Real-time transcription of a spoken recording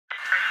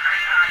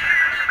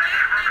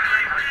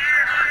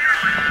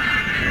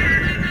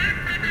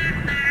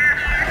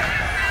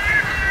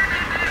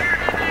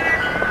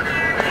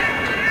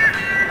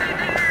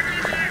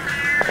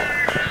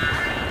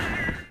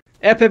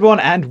Hey up everyone,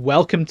 and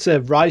welcome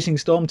to Rising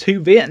Storm 2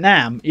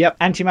 Vietnam. Yep,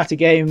 Antimatter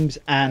Games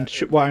and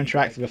Tripwire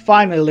Interactive have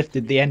finally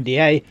lifted the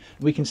NDA.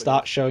 We can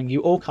start showing you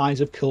all kinds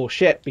of cool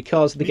shit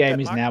because the game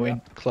is now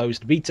in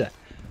closed beta.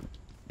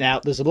 Now,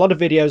 there's a lot of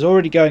videos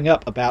already going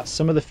up about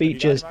some of the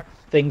features,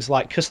 things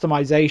like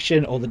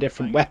customization, all the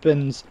different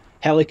weapons,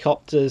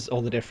 helicopters,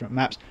 all the different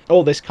maps,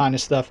 all this kind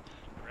of stuff.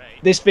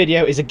 This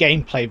video is a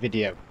gameplay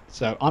video,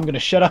 so I'm going to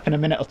shut up in a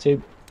minute or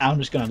two. I'm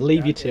just going to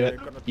leave you to it.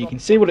 You can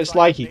see what it's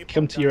like, you can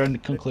come to your own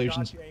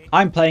conclusions.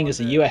 I'm playing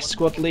as a US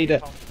squad leader.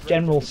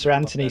 General Sir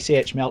Anthony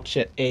C.H.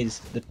 Melchett is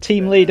the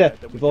team leader.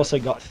 We've also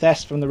got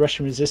Thess from the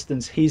Russian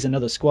Resistance, he's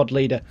another squad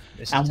leader.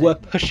 And we're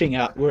pushing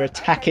up, we're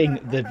attacking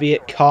the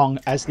Viet Cong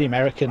as the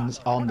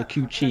Americans on the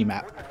Cu Chi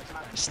map.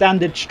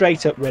 Standard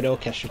straight up Red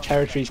Orchestra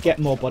territories, get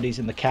more bodies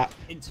in the cap,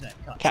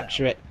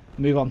 capture it,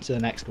 move on to the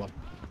next one.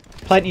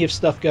 Plenty of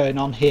stuff going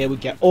on here, we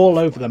get all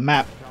over the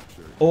map.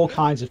 All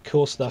kinds of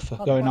cool stuff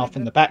going off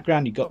in the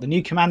background. You've got the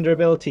new commander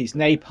abilities,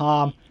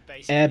 napalm,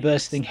 air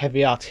bursting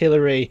heavy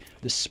artillery,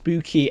 the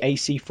spooky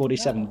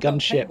AC-47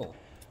 gunship,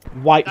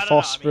 white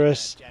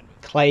phosphorus,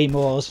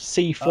 claymores,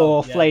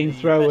 C4,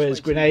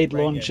 flamethrowers, grenade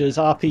launchers,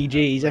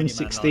 RPGs,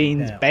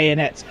 M16s,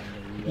 bayonets,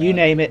 you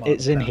name it,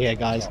 it's in here,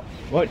 guys. I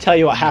won't tell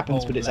you what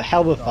happens, but it's a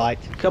hell of a fight.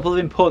 A couple of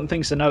important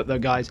things to note though,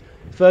 guys.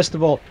 First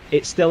of all,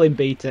 it's still in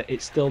beta,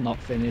 it's still not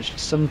finished.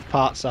 Some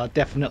parts are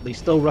definitely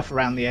still rough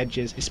around the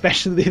edges,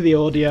 especially the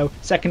audio.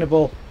 Second of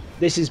all,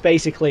 this is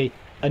basically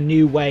a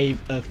new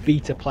wave of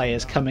beta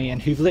players coming in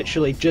who've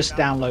literally just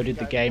downloaded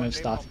the game and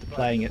started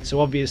playing it. So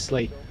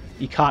obviously,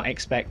 you can't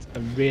expect a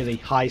really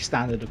high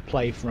standard of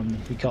play from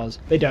them because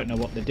they don't know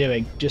what they're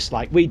doing, just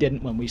like we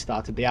didn't when we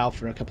started the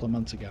alpha a couple of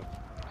months ago.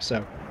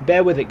 So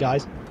bear with it,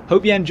 guys.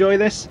 Hope you enjoy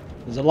this.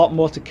 There's a lot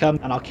more to come,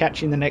 and I'll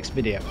catch you in the next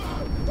video.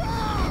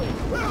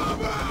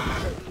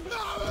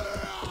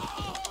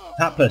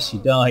 Hapless, you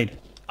died.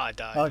 I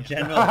died. Oh,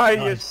 General. I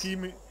Nice.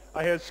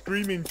 hear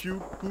screaming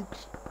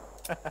pooks.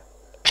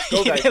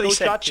 You guys, nearly go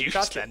said charge it, juice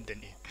charge it. then,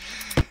 didn't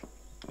you?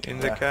 In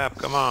the cap,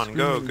 come on,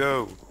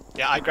 go.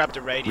 Yeah, I grabbed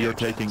a radio. We are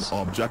taking chance.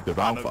 objective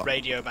I'm Alpha. a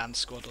radio band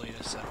squad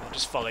leader, so I'll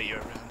just follow you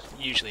around,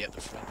 usually at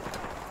the front.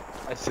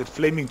 I said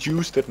flaming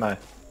juice, didn't I?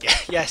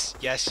 Yeah,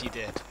 yes, you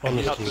did.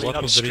 Honestly, you're what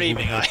not was the reason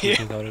streaming, are behind you?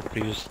 taking our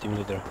previous team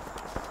leader?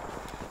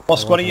 What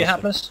squad are you,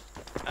 Hapless?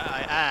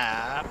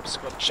 I am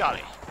squad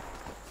Charlie.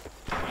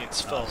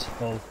 It's full. It's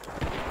full.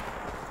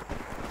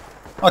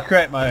 I'll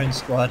create my own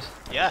squad.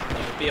 Yeah,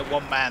 it'll be a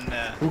one-man...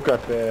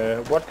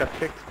 What got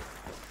kicked?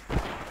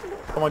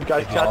 Come on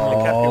guys, charge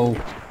Oh. the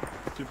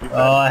cap. Should be fine.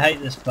 Oh, I hate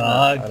this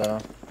bug. I don't know.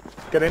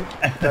 Get in,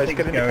 guys, Everything's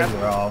get in the going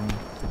cap. wrong.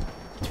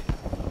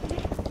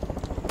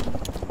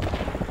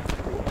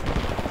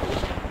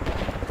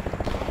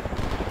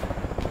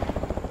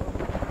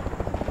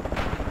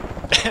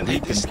 And they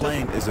Recon just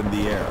plane is in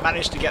the air.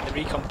 managed to get the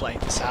recon plane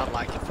to sound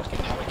like a fucking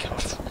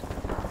helicopter.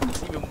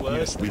 It's even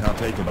worse. We have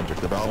taken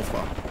objective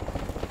Alpha.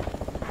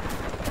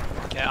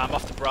 Okay, I'm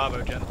off to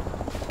Bravo, Jen.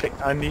 Okay,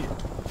 I need an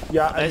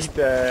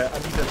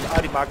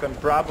Adimac on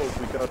Bravo.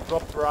 We're gonna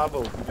drop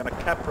Bravo. We're gonna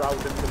cap Bravo,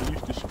 then we're gonna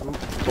use the screw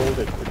to hold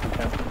it if we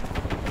can.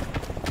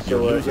 You're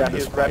So losing yeah,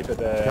 this here's fight.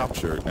 rapid.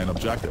 Capture an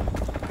objective.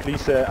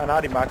 Please, an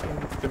Adimac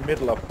in the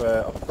middle of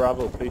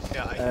Bravo, please,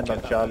 Yeah, I can and get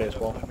on that Charlie one as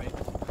well. over, mate.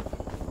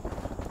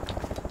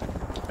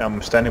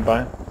 I'm standing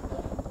by.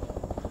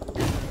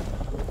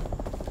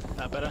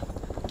 That better?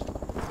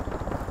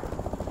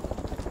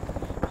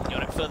 You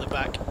want it further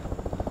back?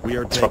 We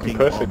are fucking taking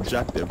perfect.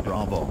 objective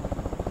Bravo.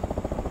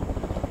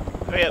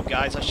 Hurry up,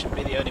 guys, I shouldn't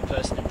be the only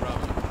person in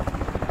Bravo.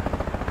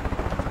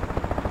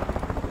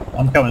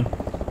 I'm coming.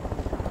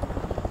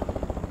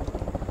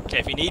 Okay,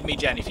 if you need me,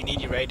 Jen, if you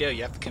need your radio,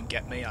 you have to come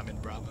get me, I'm in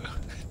Bravo.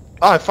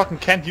 Oh, I fucking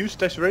can't use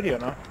this radio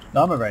now.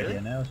 No, I'm a radio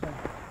now as well.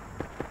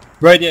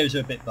 Radios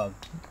are a bit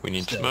bugged. We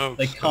need Still, smoke.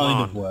 they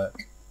kind of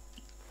work.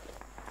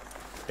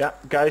 Yeah,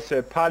 guys,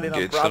 pile in on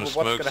Get Bravo. some What's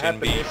smokes gonna in happen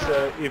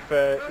B.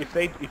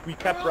 is if we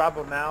cap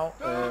Bravo now,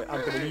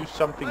 I'm gonna use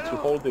something to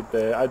hold it.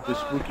 I have this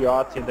spooky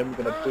arty, and then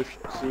we're gonna push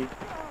C.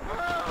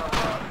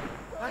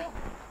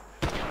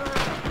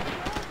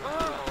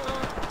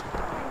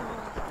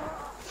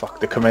 Fuck,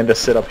 the commander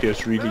setup here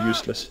is really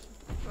useless.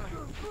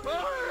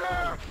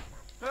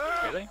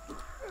 Really?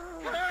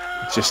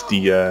 It's just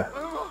the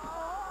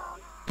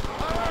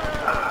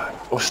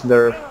wasn't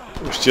there?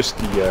 It was just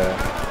the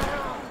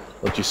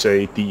what do you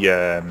say? The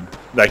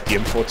like the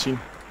M14.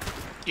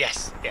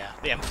 Yes, yeah,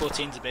 the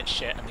M14's a bit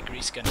shit and the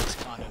grease gun is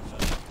kind of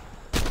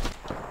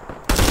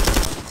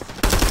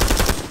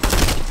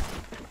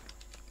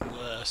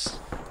worse.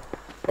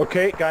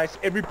 Okay, guys,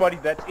 everybody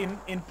that's in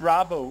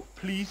Bravo,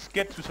 please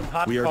get to some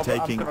hard We are cover.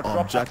 taking I'm gonna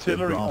drop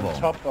objective artillery Bravo.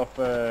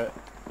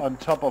 on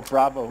top of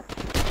Bravo.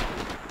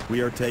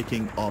 We are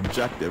taking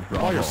objective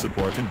Bravo. Fire.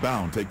 Support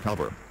inbound. Take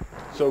cover.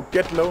 So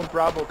get low in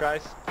Bravo,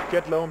 guys.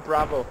 Get low in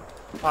Bravo.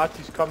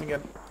 Artie's coming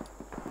in.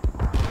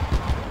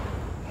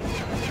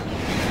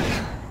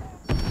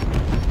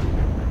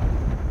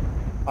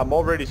 I'm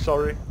already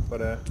sorry,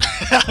 but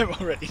I'm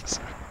already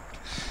sorry.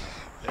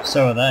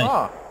 So are they.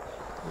 ah,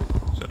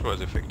 That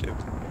was effective.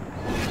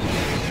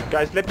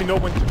 guys, let me know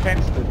when to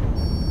cancel it.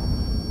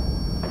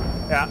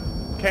 Yeah,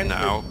 cancel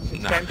Now. it.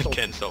 It's Now. cancelled.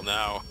 Cancel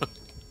now.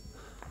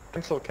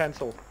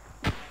 Cancel.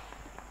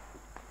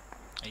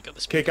 You got the Okay,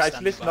 speaker guys,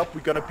 standing listen by. up.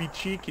 We're gonna be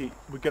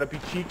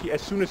cheeky.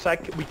 As soon as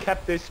we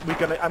cap this,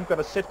 I'm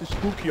gonna set the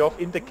spooky off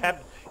in the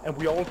cap, and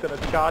we're all gonna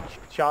charge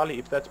Charlie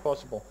if that's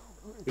possible.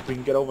 If we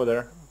can get over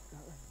there.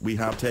 We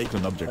have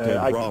taken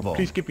objective Bravo.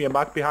 Please give me a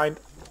mark behind.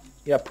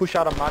 Yeah, push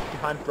out a mark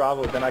behind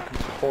Bravo, then I can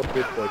support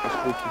with the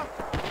spooky.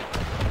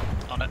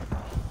 On it.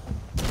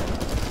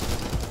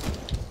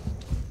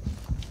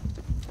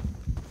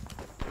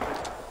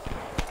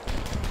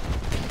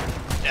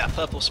 Yeah,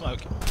 purple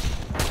smoke.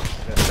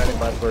 Yeah, standing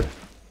by for it.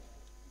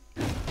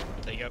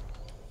 There you go.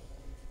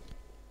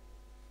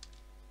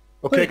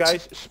 Okay, Wait.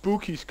 guys,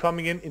 Spooky's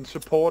coming in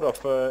support of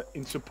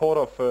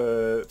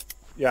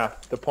yeah,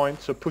 the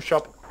point. So push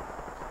up.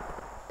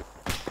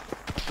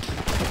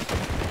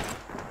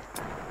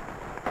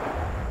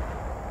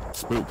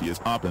 Spooky is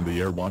up in the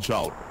air, watch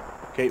out.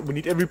 Okay, we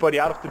need everybody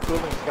out of the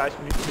buildings, guys.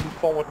 We need to move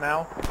forward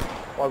now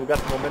while we got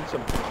the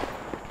momentum.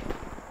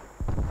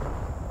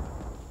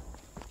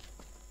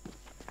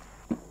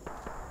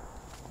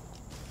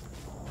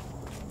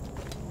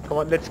 Come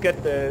on, let's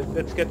get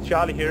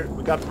Charlie here.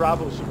 We got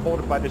Bravo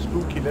supported by the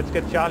Spooky. Let's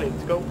get Charlie.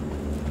 Let's go.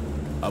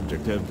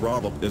 Objective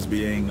Bravo is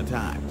being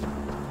attacked.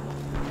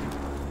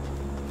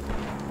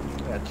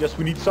 Yeah, just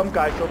we need some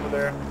guys over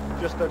there.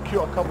 Just a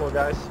couple of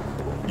guys.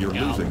 You're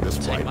Yeah, losing I'll this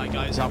take fight. my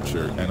guys over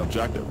Capture there. an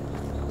objective.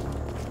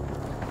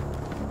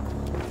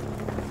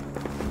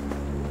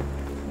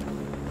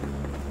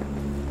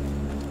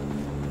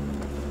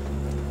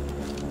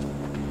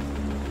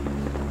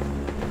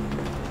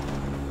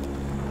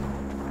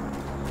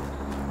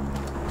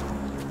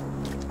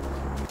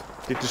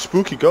 Did the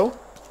Spooky go?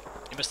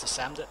 You must have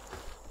sammed it.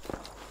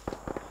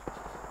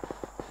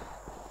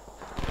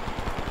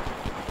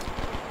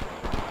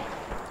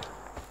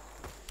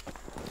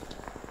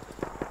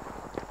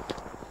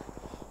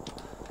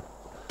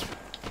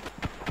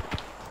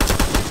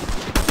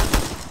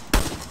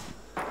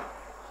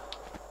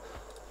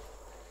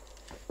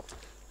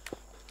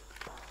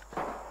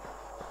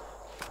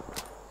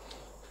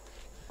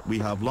 We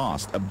have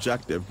lost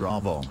objective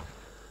Bravo.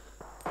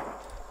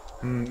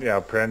 Yeah,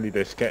 apparently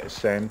they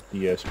sand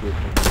the Spooky.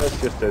 Let's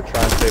just try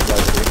and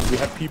stabilize it. We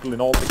have people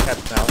in all the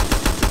caps now.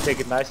 Let's take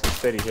it nice and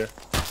steady here.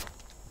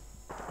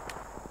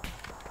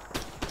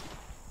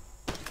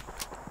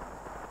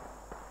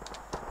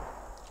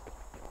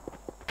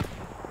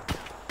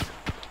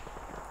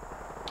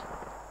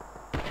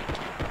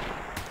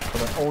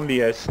 Come on,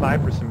 only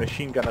snipers and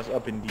machine gunners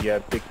up in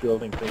the big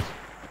building, please.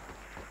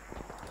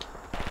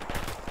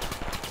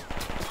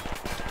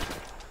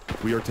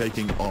 We are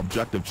taking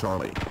objective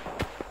Charlie.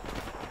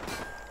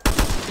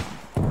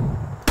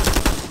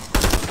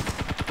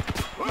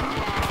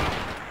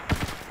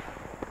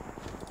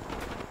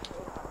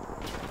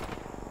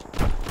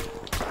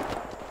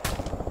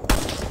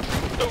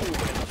 Oh, in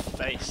the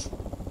face.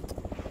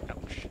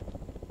 Ouch.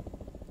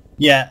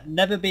 Yeah,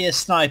 never be a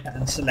sniper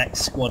and select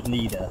squad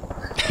leader.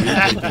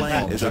 The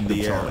plane is in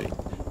the air. Charlie.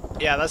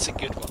 Yeah, that's a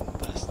good one.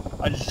 That's...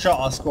 I just shot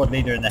our squad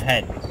leader in the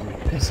head, which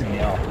was pissing me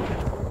off.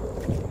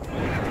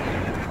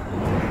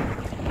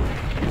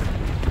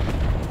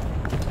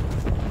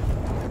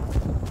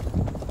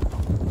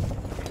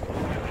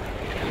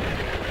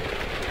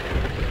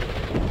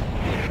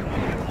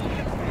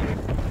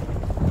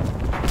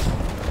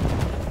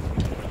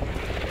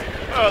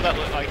 Oh, that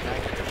looked like an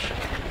ambush.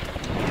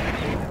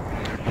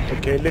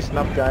 Okay, listen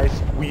up, guys.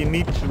 We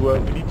need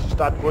to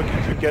start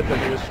working together.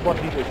 The squad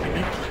leaders, we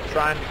need to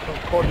try and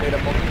coordinate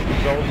amongst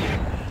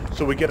ourselves,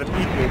 so we get an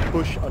equal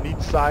push on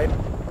each side.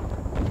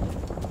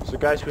 So,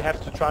 guys, we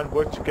have to try and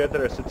work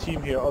together as a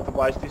team here.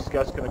 Otherwise, these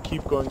guys are gonna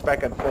keep going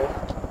back and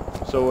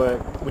forth. So,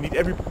 we need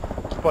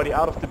everybody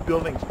out of the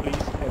buildings,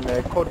 please,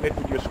 and coordinate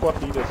with your squad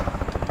leaders.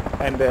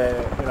 And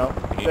you know,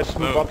 We let's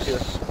need move up here,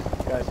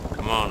 smokes. guys.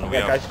 Come on, we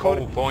Yeah, have guys, 4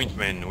 call it. point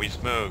men with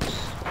smokes.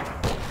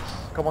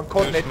 Come on,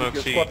 coordinate with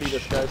your smokes squad each.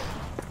 leaders, guys.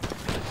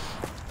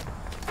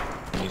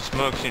 He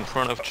smokes in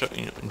front of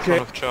Okay.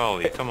 front of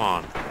Charlie. Come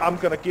on. I'm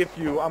gonna give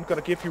you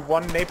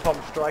one napalm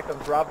strike on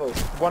Bravo.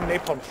 One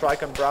napalm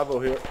strike on Bravo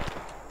here.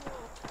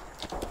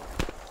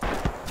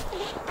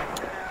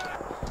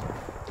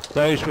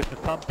 Those with the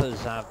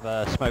pumpers have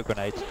smoke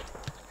grenades.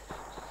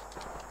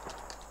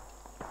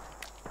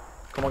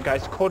 Come on,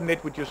 guys,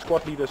 coordinate with your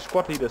squad leaders.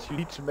 Squad leaders, you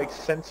need to make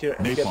sense here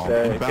and get Napalm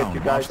you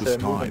inbound, guys watch the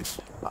moving. skies.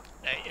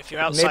 Hey, if you're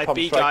outside Napalm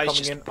B, strike guys, coming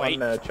just in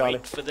wait, on, Charlie.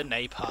 wait for the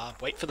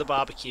napalm. Wait for the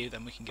barbecue,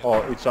 then we can go.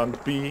 Oh, it's on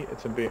B.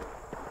 It's on B.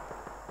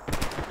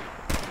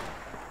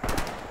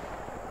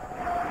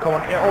 Come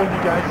on, all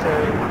you guys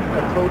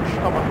approach.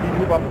 Come on, we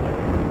move up.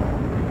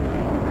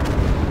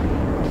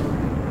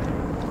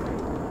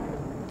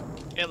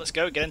 Yeah, let's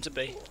go. Get into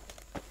B.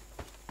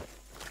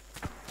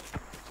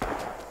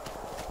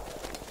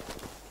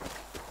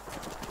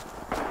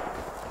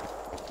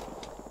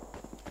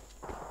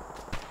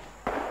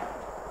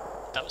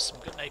 was some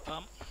good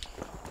napalm.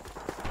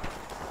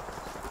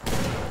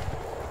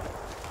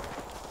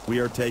 We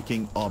are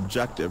taking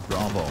objective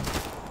Bravo.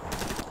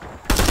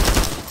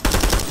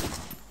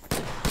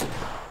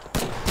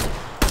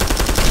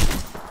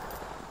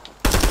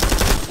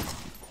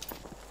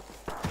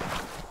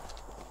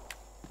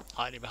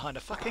 Hiding behind a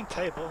fucking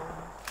table.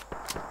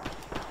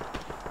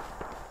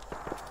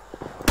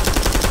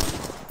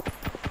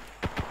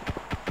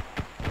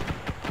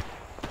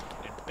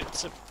 In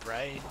bits of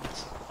brains.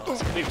 Oh,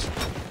 it's a boot.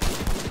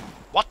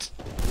 What?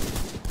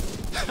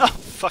 Oh,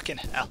 fucking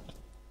hell.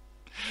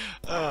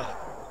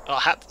 Oh,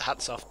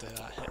 hats off to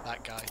hit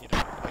that guy, you know,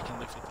 I can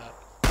live with that.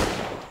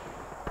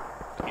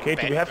 Okay,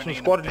 do we have some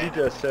squad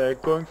leaders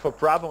going for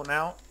Bravo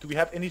now? Do we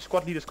have any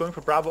squad leaders going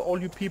for Bravo?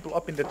 All you people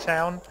up in the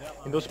town,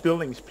 in those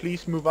buildings,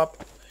 please move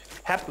up.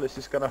 Hapless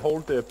is gonna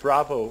hold the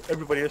Bravo.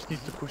 Everybody else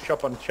needs to push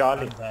up on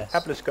Charlie.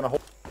 Hapless is gonna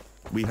hold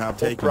We have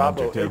taken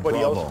Bravo. objective Everybody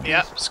Bravo. else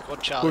Yeah,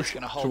 squad Charlie's push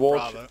gonna hold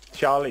towards Bravo.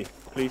 Charlie,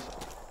 please.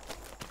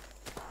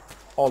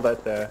 All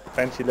that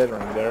fancy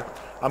lettering there.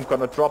 I'm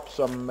gonna drop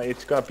some.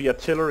 It's gonna be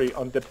artillery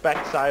on the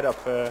back side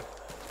of the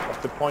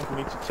point we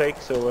need to take.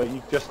 So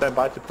you just stand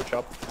by to push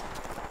up.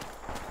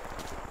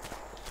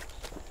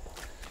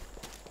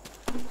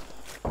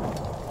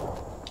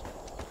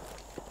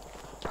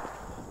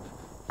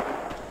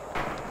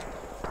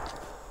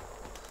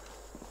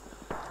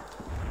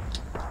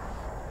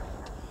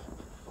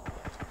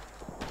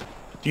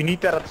 Do you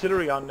need that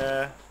artillery on?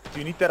 Do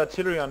you need that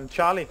artillery on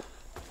Charlie,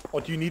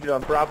 or do you need it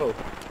on Bravo?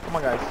 Come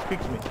on, guys,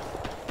 speak to me.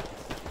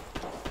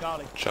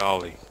 Charlie.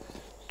 Charlie.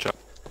 Yeah,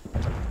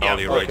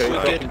 Charlie, right okay,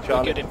 we're side. good,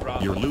 Charlie. we're good in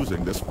Bravo. You're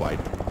losing this fight.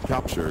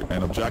 Capture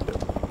an objective.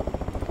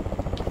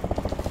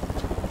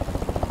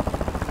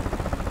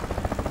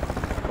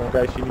 Come on,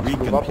 guys, you need to move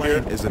Recon up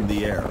here. plane is in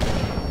the air.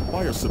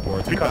 Fire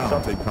support Recon inbound.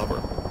 up. Take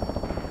cover.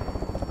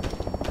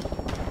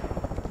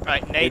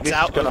 Right, nades this is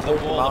out gonna of the hold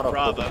them wall out of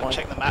of the Bravo. point.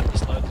 Check the map,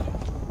 there's loads.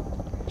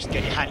 Just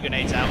get your hand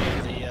grenades out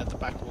of the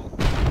back wall.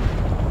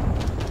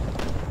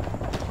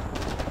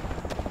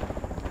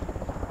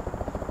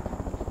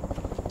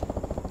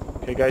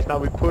 Okay, guys, now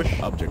we push.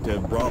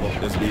 Objective Bravo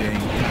is being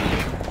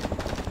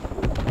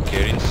attacked.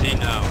 Get in C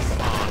now.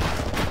 Come on.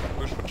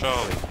 Push for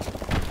Charlie.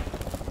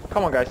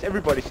 Come on, guys,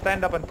 everybody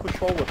stand up and push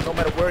forward, no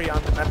matter where you are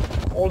on the map.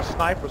 All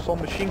snipers, all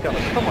machine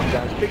gunners. Come on,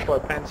 guys, big boy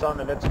pants on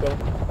and let's go.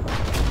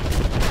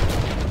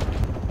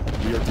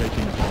 We are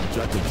taking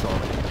objective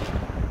Charlie.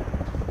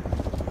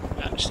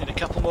 I just need a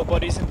couple more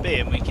bodies in B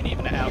and we can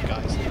even it out,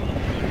 guys.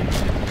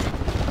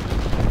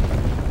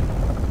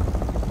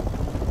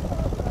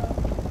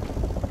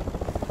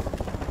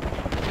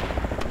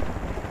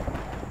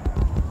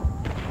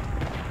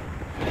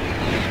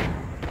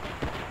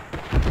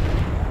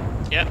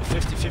 Yep,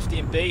 50-50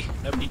 in B,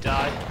 nobody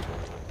die.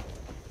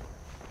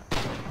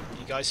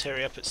 You guys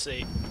hurry up at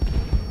C.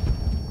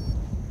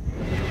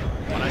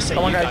 When I say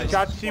Come on, you guys,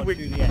 charge C, we're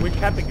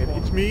capping it.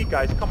 It's me,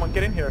 guys, come on,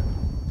 get in here.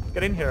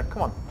 Get in here,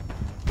 come on.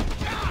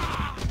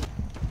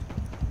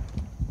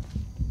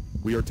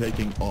 We are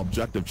taking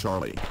objective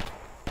Charlie.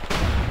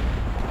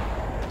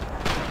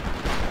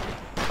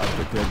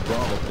 Objective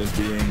Bravo is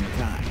being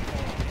attacked.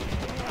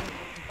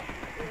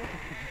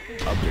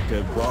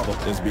 Objective Bravo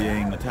is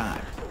being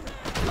attacked.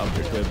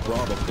 Objective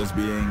Bravo is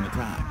being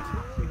attacked.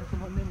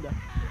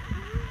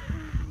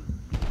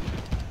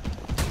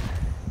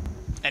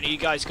 Any of you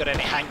guys got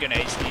any hand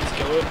grenades? Need to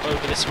go up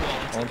over this wall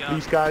Come on, to go.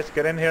 please, guys,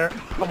 get in here.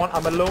 Come on,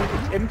 I'm alone,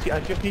 it's empty.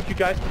 I just need you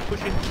guys to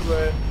push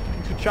into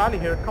Charlie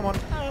here, come on.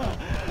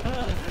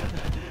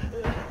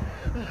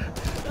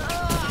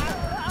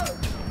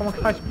 Come on,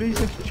 guys, please,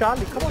 into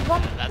Charlie. Come on, come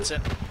on. That's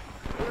it.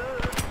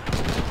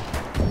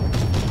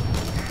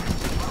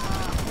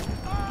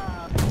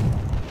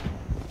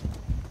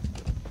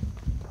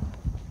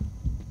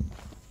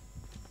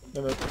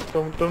 No,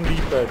 don't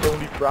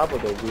leave Bravo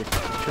though. We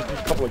just need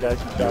a couple of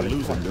guys in We are Charlie.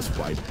 losing this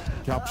fight.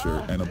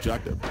 Capture an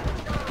objective.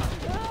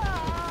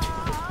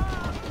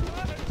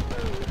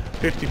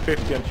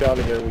 50-50 on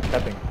Charlie here, we're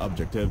capping.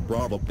 Objective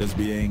Bravo is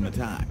being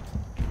attacked.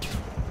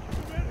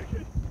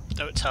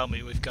 Don't tell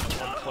me we've got a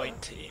 1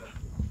 point team.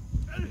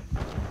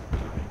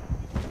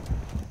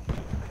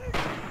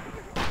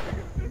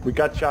 We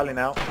got Charlie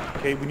now.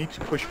 Okay, we need to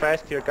push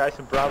fast here, guys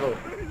in Bravo.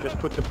 Just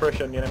put the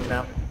pressure on the enemy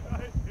now.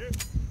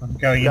 I'm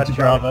going Got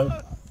into Charlie.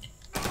 Bravo.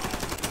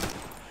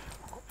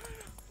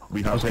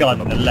 We I have was taken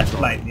guarding the objective left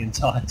Charlie. flank the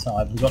entire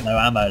time. We've got no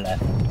ammo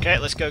left. Okay,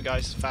 let's go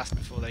guys, fast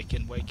before they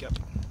can wake up.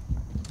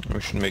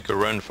 We should make a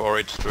run for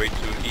it straight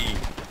to E.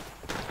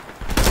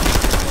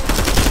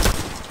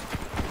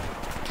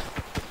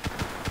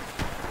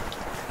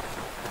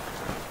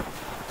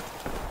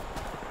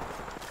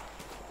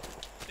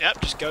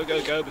 Yep, just go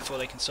before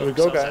they can So sort we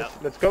go, themselves guys.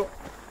 out. Let's go.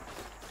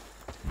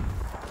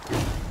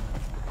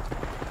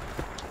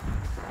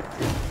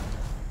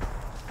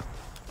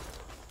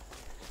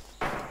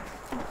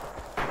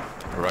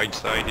 Right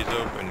side is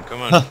open.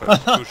 Come on,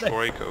 push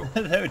for Echo.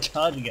 They were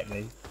charging at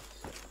me.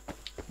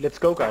 Let's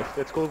go, guys.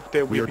 Let's go.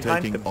 There, We we're are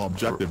behind taking them.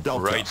 objective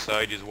Delta. Right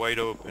side is wide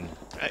open.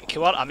 Right,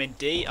 come on, I'm in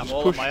D, I'm Just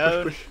all push, on my push,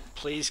 own. push.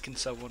 please can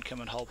someone come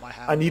and hold my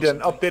hand? I need or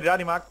an something? updated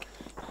Animark.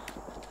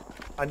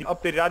 I need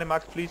updated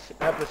Animark, please.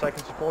 Have this, I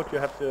can support you.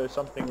 Have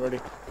something ready.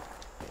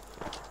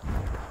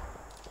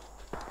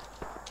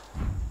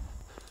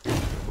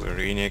 We're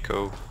in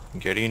echo.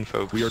 Get in,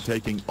 folks. We are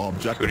taking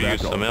objective Could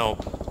use some Echo.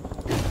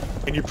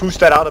 help. Can you push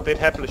that out a bit,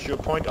 Hapless? Your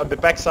point on the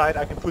backside,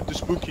 I can put the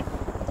spooky.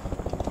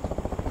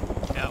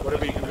 Yeah,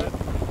 Whatever you can do.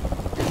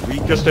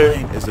 Recon Just,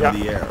 plane is yeah. in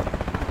the air.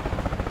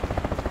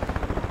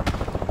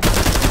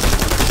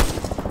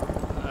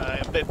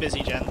 A bit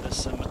busy, Jen. There's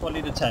some... Squad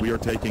leader 10. We are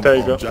taking There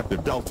you go.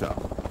 objective Delta.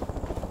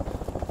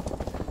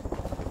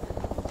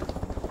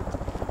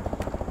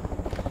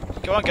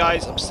 Go on,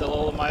 guys. I'm still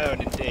all on my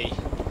own in D.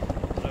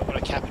 I don't want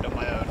to cap it on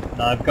my own.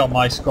 No, I've got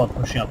my squad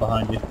pushing up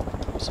behind you.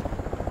 Awesome.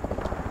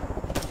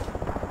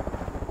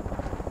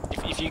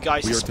 If you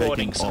guys We are are spawning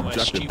taking somewhere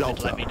objective stupid,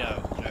 Delta. let me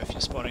know. You know, if you're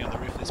spawning on the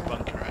roof of this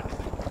bunker or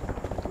anything,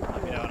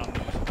 let me know and I'll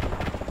move.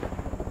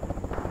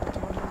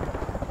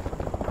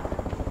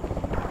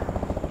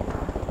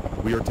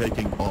 We are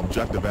taking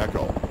objective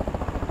Echo.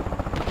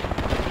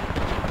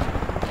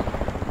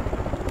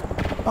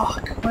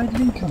 Fuck, where did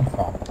he come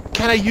from?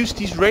 Can I use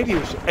these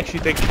radios? Actually,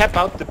 they cap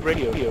out the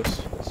radios.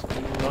 That's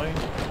annoying.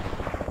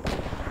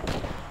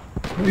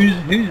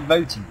 Who's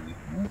voting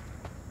you?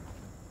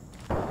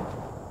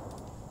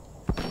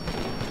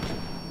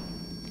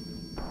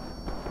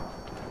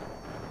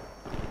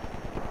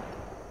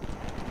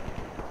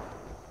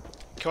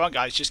 Come on,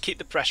 guys. Just keep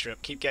the pressure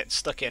up. Keep getting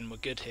stuck in. We're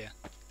good here.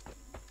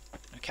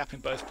 No capping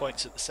both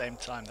points at the same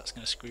time. That's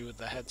going to screw with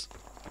their heads.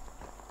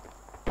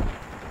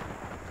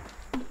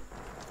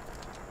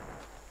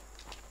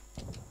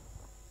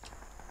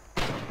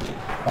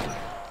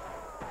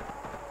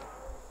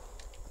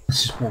 I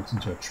just walked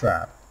into a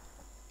trap.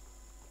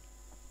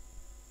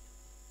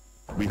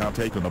 We have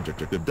taken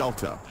objective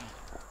Delta.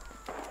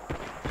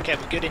 Okay,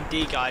 we're good in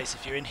D, guys.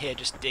 If you're in here,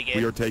 just dig We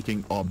in. are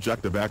taking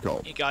objective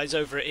Echo. You guys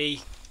over at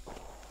E.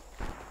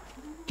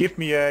 Give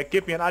me an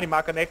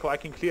Animark and Echo. I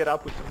can clear it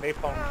out with some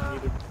napalm if you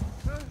need it.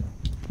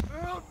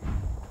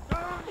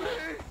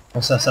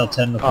 What's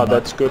SL10 looking Oh, like?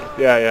 that's good.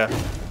 Yeah.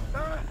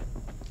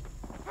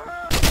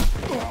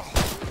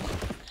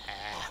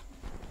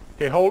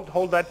 Okay,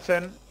 hold that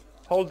 10.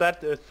 Hold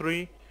that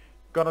 3.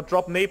 Gonna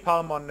drop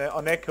napalm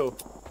on Echo.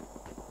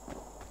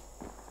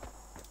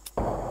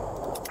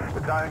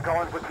 Battalion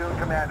calling platoon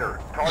commander.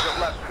 Target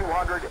left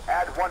 200,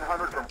 add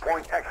 100 from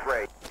point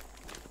X-ray.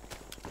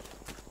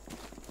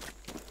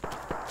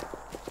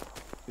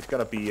 It's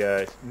gonna be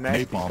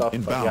nasty Napalm stuff.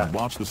 inbound. But yeah.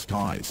 Watch the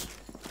skies.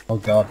 Oh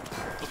god.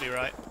 We'll be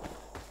right.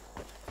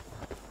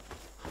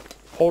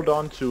 Hold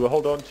on to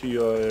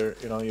your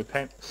your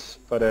pants.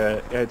 But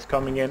yeah, it's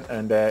coming in,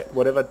 and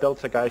whatever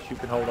Delta guys you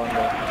can hold on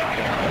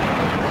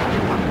there.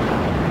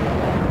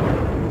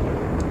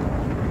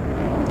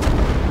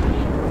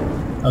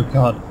 Oh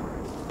god.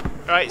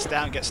 Alright, it's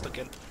down. Get stuck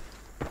in.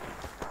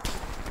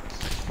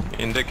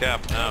 In the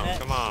cap now,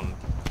 come on.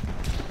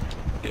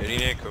 Get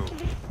in echo.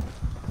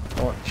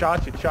 Oh,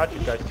 charge it guys,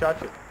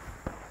 charge it.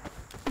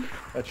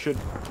 That should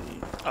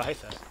be... Oh, hey,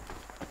 Thurs.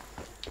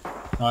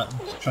 Alright, I'm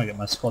just trying to get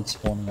my squad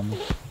spawning on me.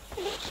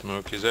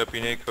 Smoke is up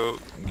in echo.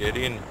 Get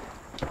in.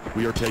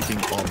 We are taking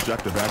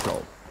objective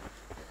Echo.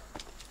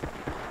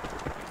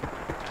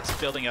 It's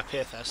building up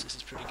here, Thurs. This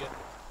is pretty good.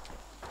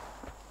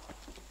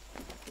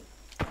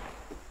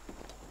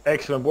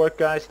 Excellent work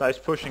guys, nice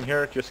pushing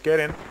here, just get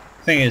in.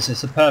 Thing is,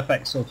 it's a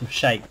perfect sort of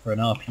shape for an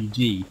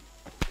RPG.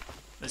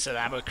 There's an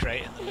ammo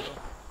crate in the middle.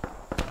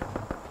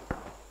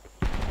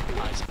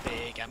 Nice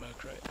big ammo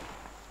crate.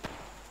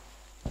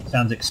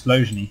 Sounds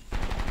explosion-y.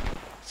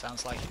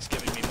 Sounds like it's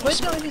giving me more Where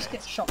did I smoke just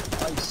get grenades.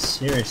 shot? I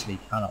seriously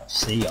cannot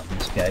see on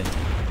this game.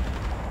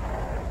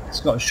 It's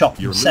got a shot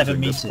from You're 7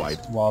 losing this meters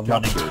fight. while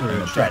running Capture through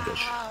and a trench.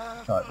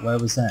 objective. Right, where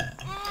was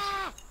that?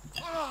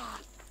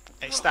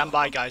 Hey, stand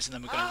by, guys, and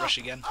then we're going to rush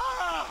again.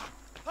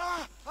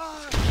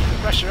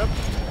 Pressure up.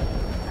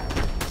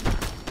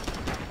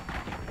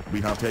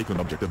 We have taken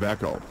objective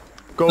Echo.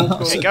 Go,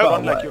 Okay, go.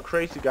 run like Away. you're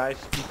crazy guys.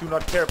 We do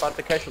not care about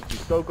the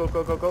casualties. Go.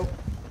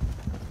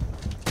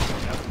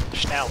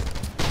 Schnell.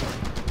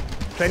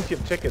 Plenty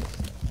of tickets.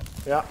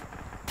 Yeah.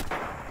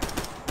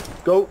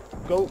 Go.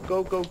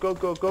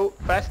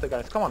 Faster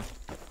guys, come on.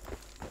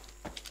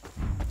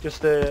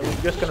 Just we're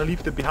just gonna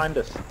leave them behind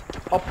us.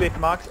 Update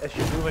marks as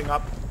you're moving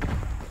up.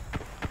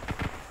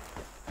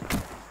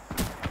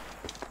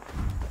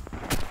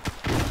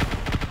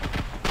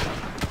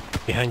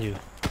 Behind you.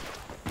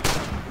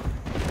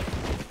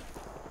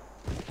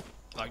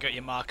 I got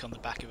your mark on the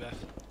back of F.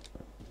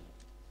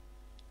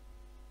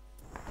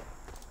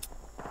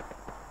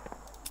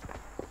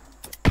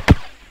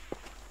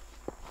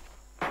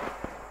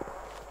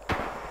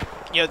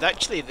 You know,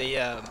 actually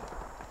the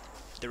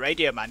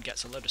radio man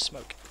gets a load of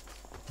smoke,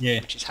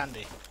 Yeah, which is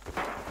handy.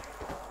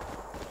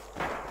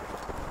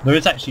 there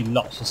is actually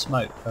lots of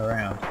smoke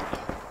around.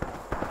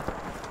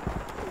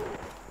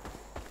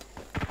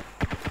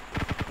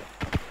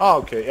 Oh,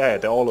 okay, yeah,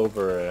 they're all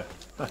over.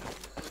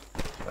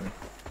 Funny.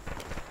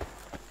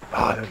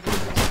 Ah, that's good.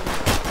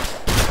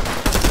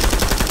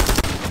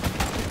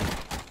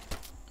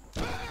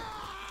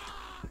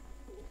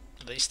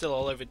 he's still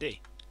all over D.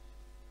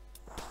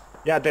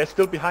 Yeah, they're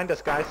still behind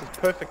us, guys. It's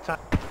perfect time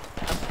to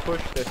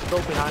push. They're still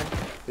behind.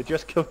 They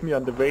just killed me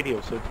on the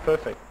radio, so it's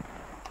perfect.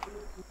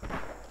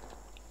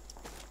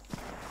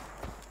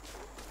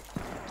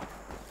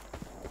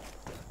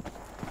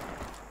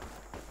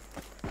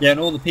 Yeah, and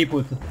all the people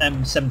with the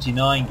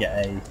M79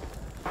 get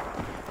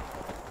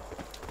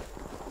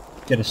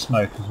a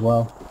smoke as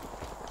well.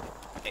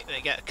 They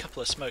get a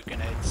couple of smoke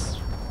grenades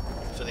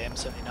for the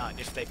M79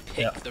 if they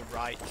pick the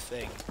right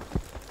thing.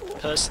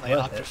 Personally,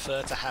 I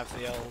prefer to have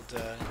the old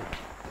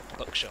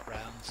buckshot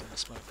rounds and the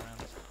smoke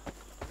rounds.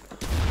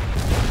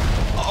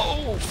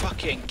 Oh,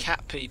 fucking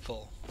cat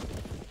people!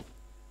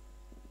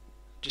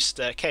 Just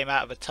came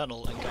out of a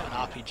tunnel and got an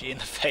RPG in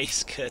the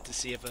face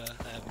courtesy of a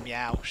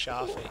meow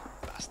Sharfie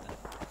bastard.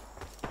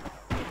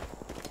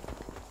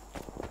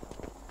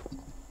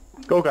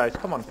 Go, guys.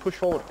 Come on, push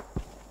forward.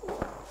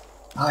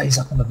 Ah, he's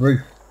up on the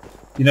roof.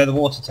 You know the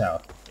water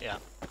tower? Yeah.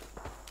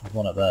 There's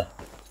one up there.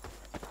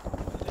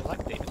 They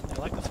like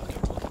the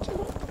fucking water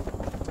tower.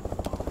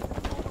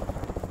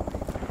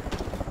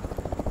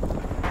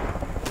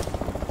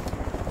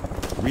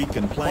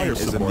 Recon plane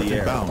is in the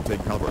air. Bound.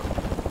 Take cover.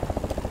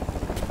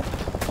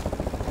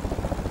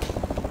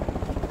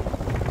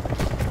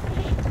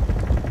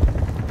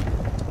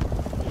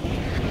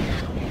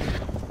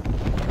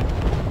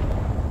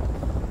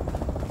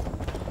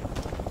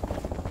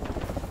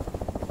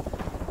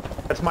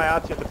 That's my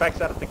arty at the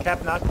backside of the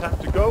cap. Now it's time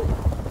to go.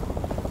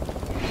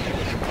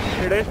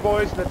 Here it is,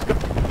 boys. Let's go.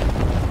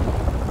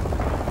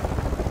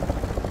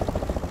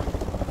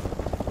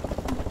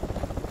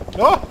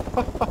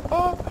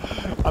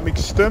 Oh! I'm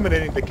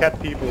exterminating the cat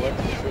people,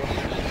 that's for sure.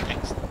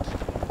 Excellent.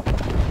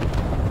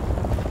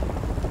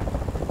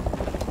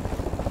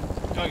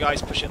 Come on,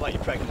 guys, push it like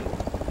you're pregnant.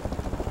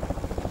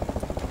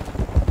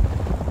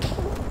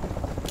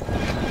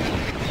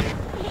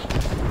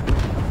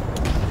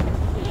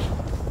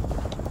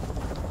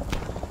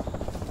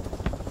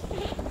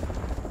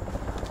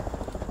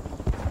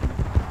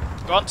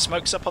 Go on,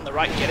 smoke's up on the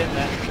right, get in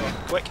there. Go on,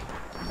 quick.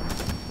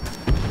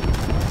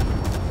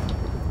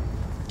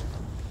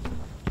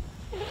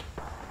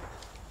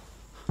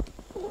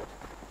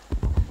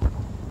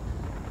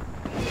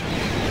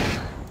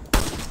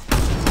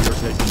 You're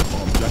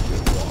taking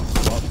objective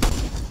loss.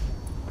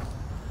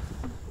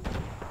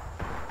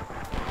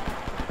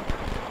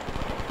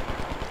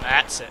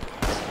 That's it.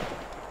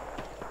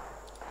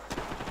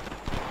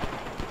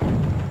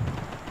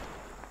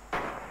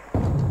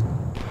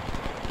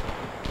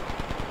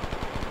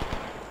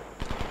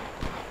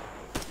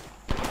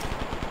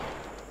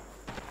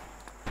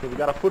 Okay, we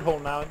got a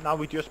foothold now. Now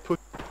we just push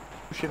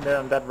in there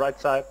on that right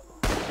side.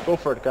 Go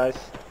for it, guys.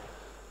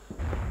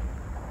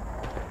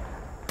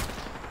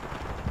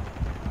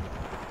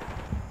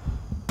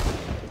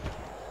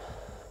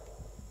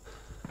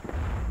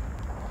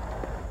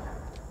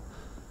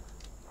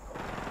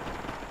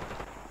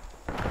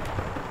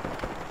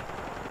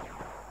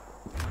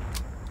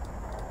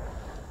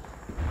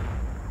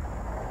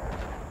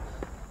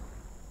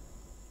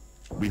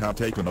 We have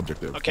taken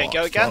objective. Okay, Fox.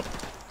 go again. Stop.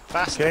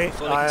 Fast, Okay,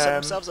 before they can set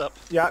themselves up.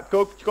 Yeah,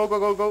 go.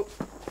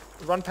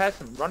 Run past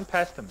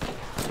them.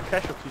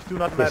 Casualties do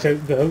not matter.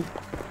 Go.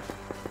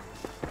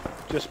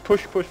 Just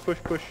push.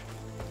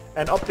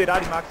 And update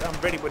ID marks. I'm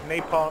ready with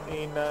napalm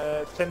in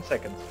 10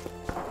 seconds.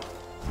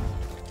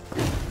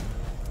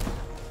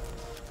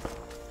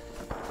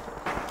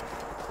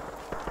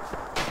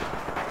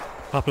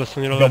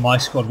 Got my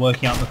squad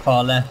working out the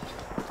far left.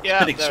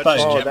 Yeah, Bit they're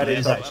exposed, just Oh, yeah, that but it is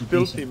is a actually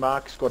filthy decent.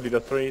 mark, squad leader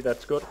 3.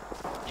 That's good.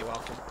 You're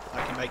welcome.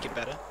 I can make it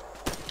better.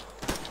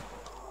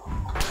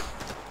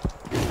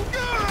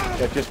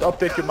 Yeah, just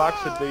update your marks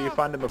so that you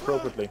find them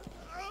appropriately.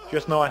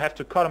 Just know I have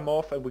to cut them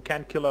off, and we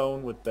can't kill our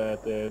own with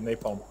the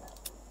napalm.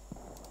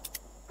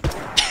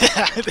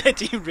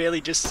 Do you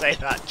really just say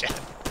that, Jen?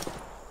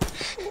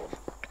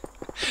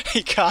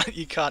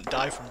 you can't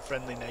die from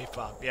friendly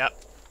napalm. Yep.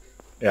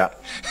 Yeah.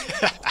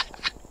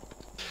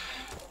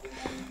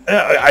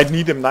 I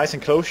need them nice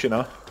and close, you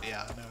know.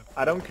 Yeah, I know.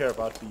 I don't care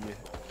about the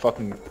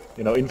fucking,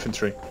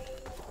 infantry.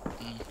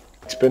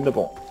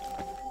 Expendable.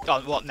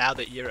 Oh, what, now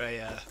that you're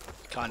a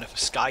kind of a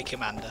sky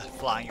commander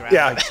flying around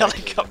Yeah, with a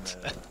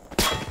helicopter?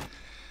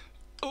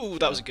 Ooh,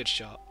 that was a good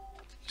shot.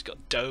 Just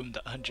got domed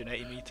at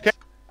 180 meters.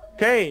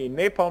 Okay,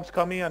 napalm's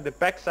coming on the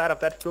backside of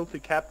that filthy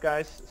cap,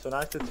 guys. So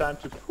now's the time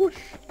to push.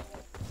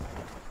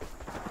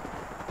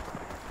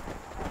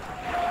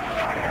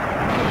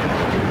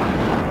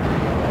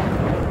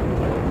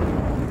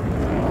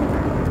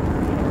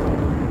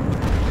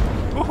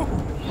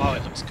 Oh,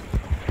 it looks good.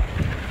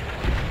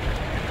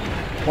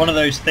 One of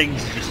those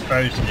things is just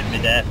frozen in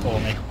midair for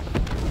me.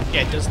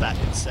 Yeah, it does that.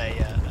 It's a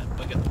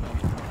bug at the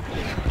moment.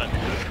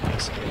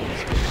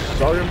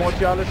 Sorry,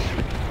 Mortialis.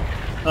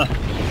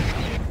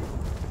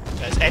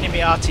 There's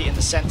enemy RT in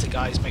the centre,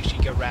 guys. Make sure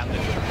you go round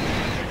it.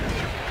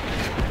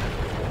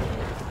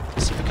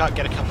 See if we can't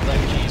get a couple of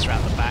MGs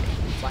round the back.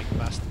 Flank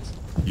bastards.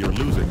 You're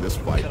losing this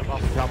fight. Cut 'em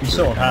off. Capture You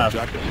sort of an have.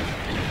 objective.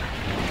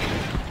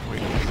 We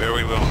do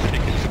very well on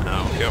tickets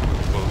now. Careful,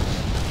 folks.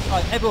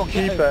 Everyone get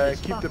Keep, over this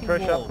keep the fucking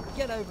pressure wall.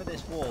 Get over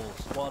this wall,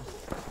 squad.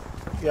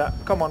 Yeah,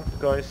 come on,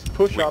 guys,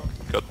 push We up.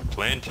 got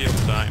plenty of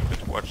time,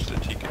 but watch the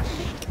tickets.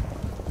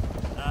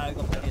 No, I've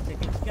got plenty of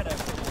tickets. Get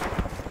over this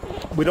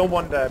wall. We don't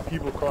want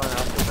people crawling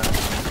after that.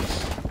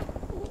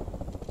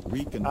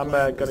 I'm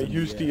gonna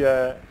use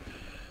the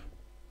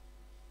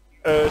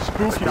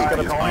spooky is gonna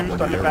be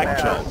used on the back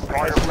channel.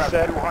 As you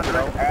said, you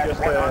know,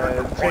 just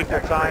take your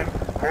time.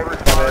 Quarter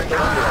Don't be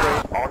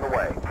on the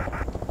way.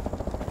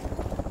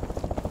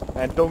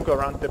 And don't go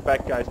around the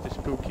back, guys. The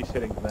spooky's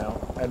hitting now.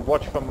 And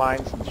watch for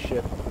mines and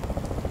shit.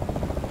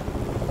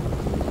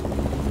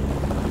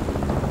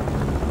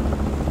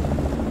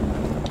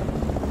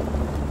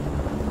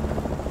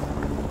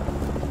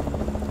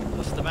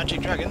 That's the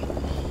magic dragon.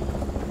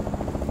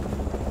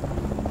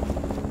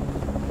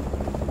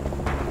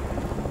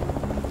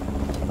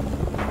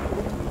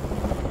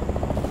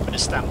 I'm gonna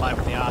stand by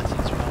with the arty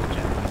as well,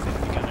 Jen. I think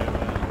they're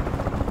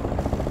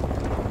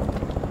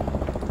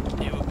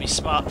gonna. It would be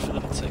smart for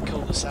them to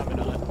call the salmon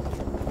on it.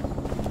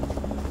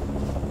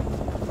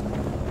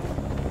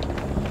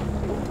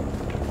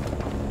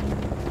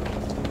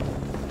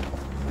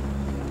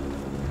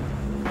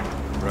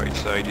 Right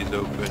side is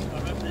open. I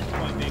remember this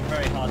point being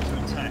very hard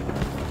to attack.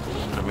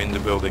 I'm in the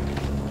building.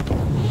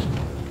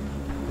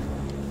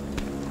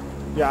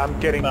 Yeah, I'm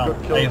getting Well,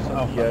 good kills hey,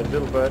 on the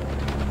little bird.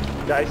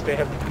 Guys, we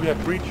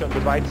have breach on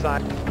the right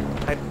side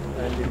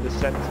and in the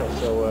center,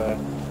 so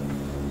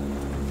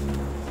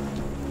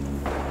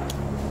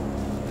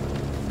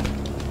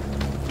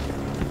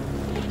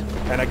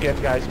and again,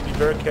 guys, be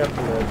very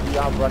careful. We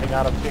are running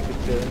out of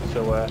tickets here,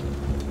 so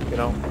you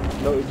know,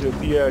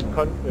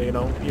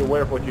 be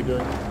aware of what you're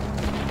doing.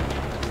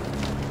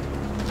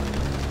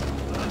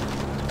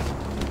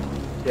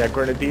 Yeah,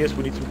 grenadiers,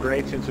 we need some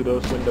grenades into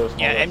those windows.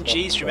 and Yeah, all that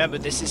MGs, stuff. remember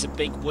this is a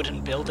big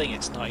wooden building,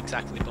 it's not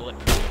exactly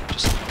bulletproof.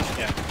 Just,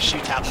 yeah,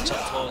 shoot out the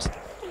top floors.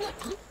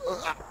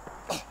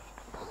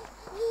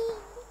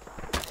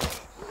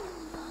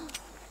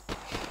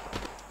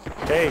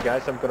 Hey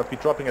guys, I'm gonna be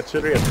dropping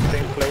artillery at the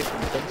same place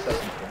in 10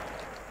 seconds.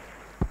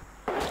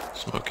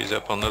 Smoke is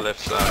up on the left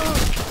side.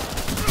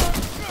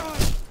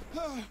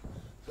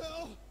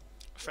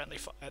 Friendly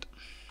fired.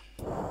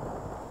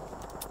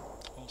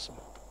 Awesome.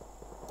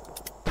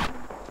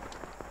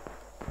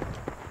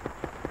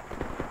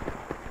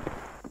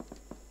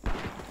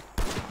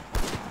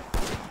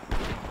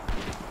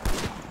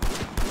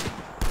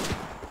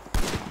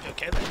 You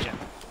okay there, Jen?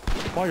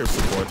 Fire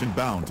support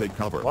inbound. Take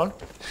cover.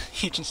 What?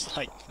 You're just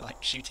like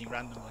shooting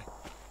randomly.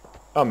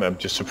 I'm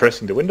just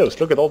suppressing the windows.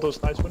 Look at all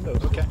those nice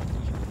windows. Okay.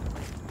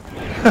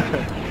 I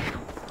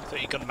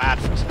thought you got mad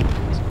for a second.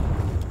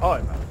 Oh,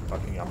 I'm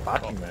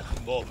barking, man.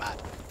 More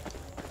mad.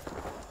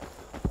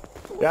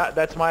 Yeah,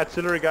 that's my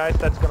artillery, guys.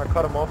 That's gonna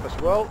cut them off as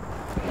well.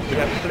 We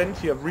have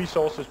plenty of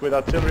resources with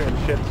artillery and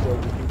shit, so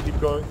we can keep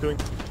going, doing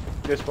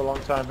this for a long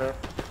time here.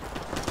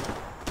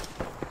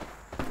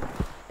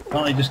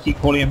 Can't they just keep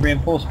calling in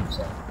reinforcements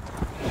then?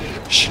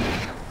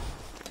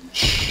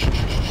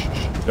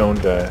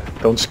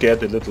 Don't scare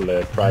the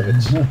little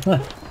privates.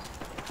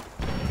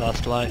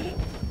 Last life.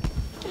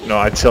 No,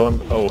 I tell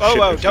them. Oh shit!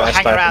 Whoa, there's don't last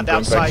hang life, around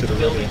I'm going back outside to the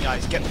building, building.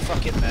 guys. Get the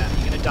fuck in there.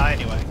 You're gonna die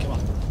anyway. Come on.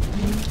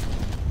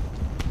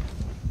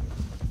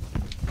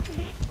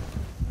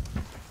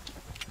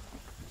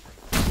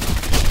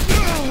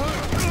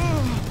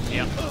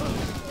 Yep.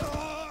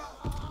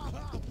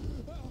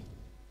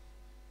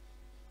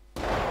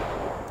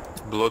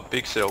 Blood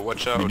pixel,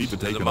 watch out. We need to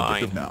There's take a an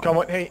objective mine. now. Come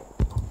on, hey,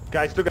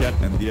 guys, look at Get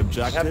and the have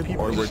objective,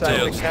 people or we're inside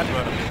dead. the Stairs,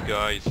 cab. trapped,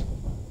 guys.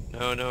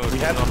 No, We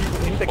it's have not.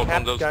 people in the Up cab,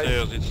 on those guys.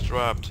 stairs, it's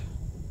trapped.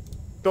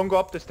 Don't go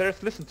up the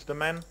stairs. Listen to the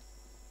man.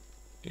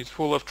 It's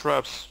full of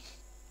traps.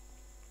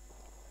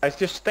 Guys,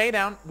 just stay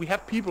down. We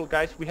have people,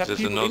 guys. We have There's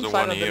people another inside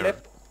one on the here.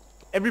 left.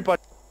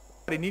 Everybody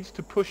needs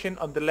to push in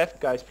on the left,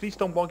 guys. Please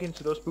don't walk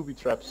into those booby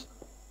traps.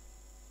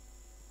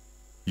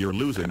 You're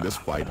losing this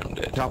fight. I'm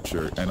dead.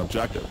 Capture an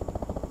objective.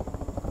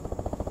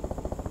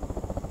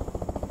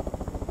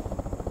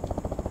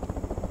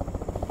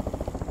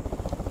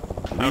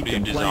 How do you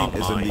Recon disarm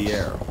plane is in mines? the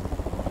air.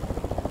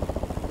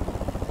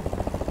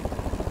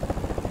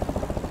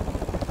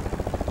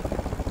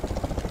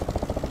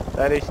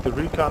 That is the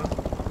recon.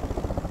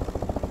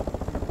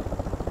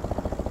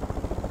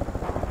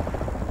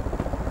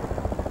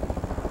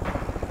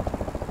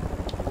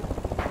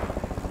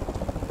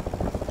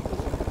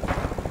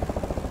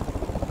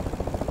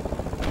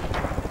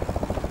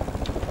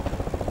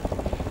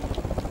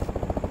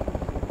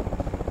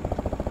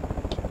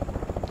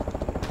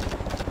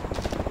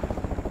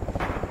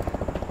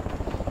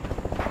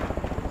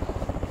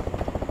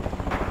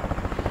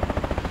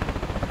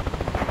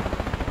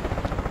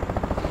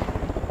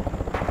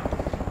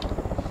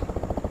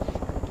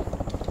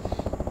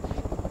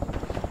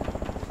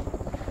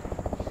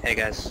 Hey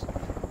guys,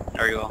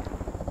 how are you all?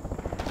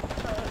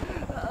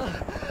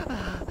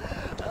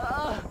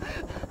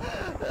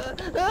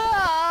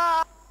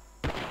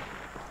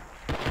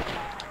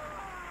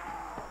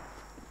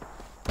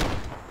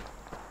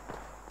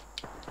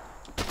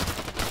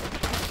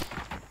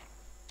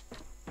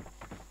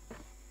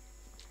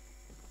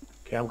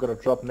 Okay, I'm gonna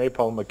drop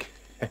napalm again.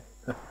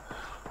 Yeah,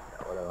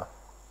 whatever.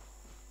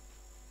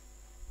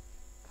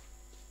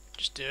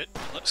 Just do it.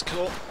 Looks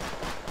cool.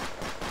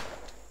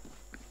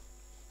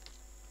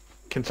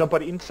 Can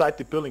somebody inside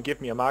the building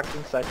give me a mark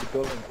inside the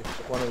building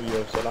if one of you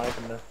is alive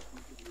in there?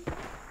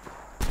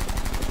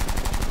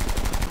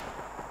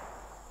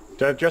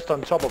 They're just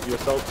on top of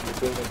yourself in the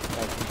building.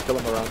 I can kill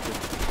them around you.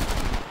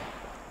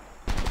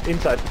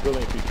 Inside the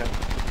building if you can.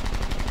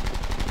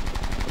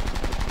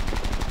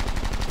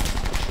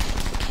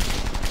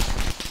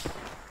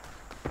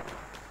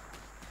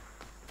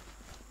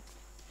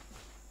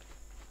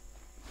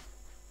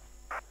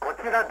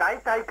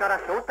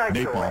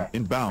 Napalm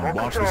inbound.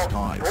 Watch the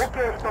skies. 合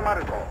計1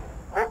丸5、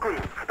北緯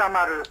2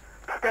丸、地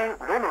点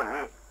5の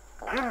2、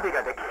準備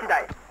ができ次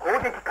第砲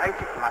撃開始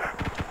します。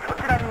そ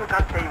ちらに向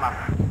かっていま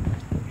す。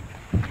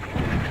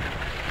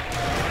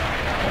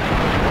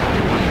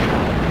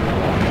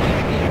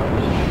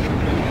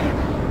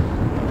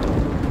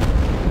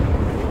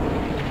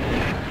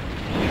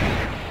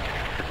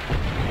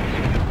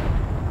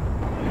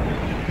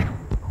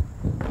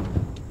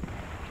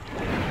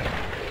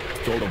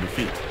Sold on the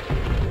feet.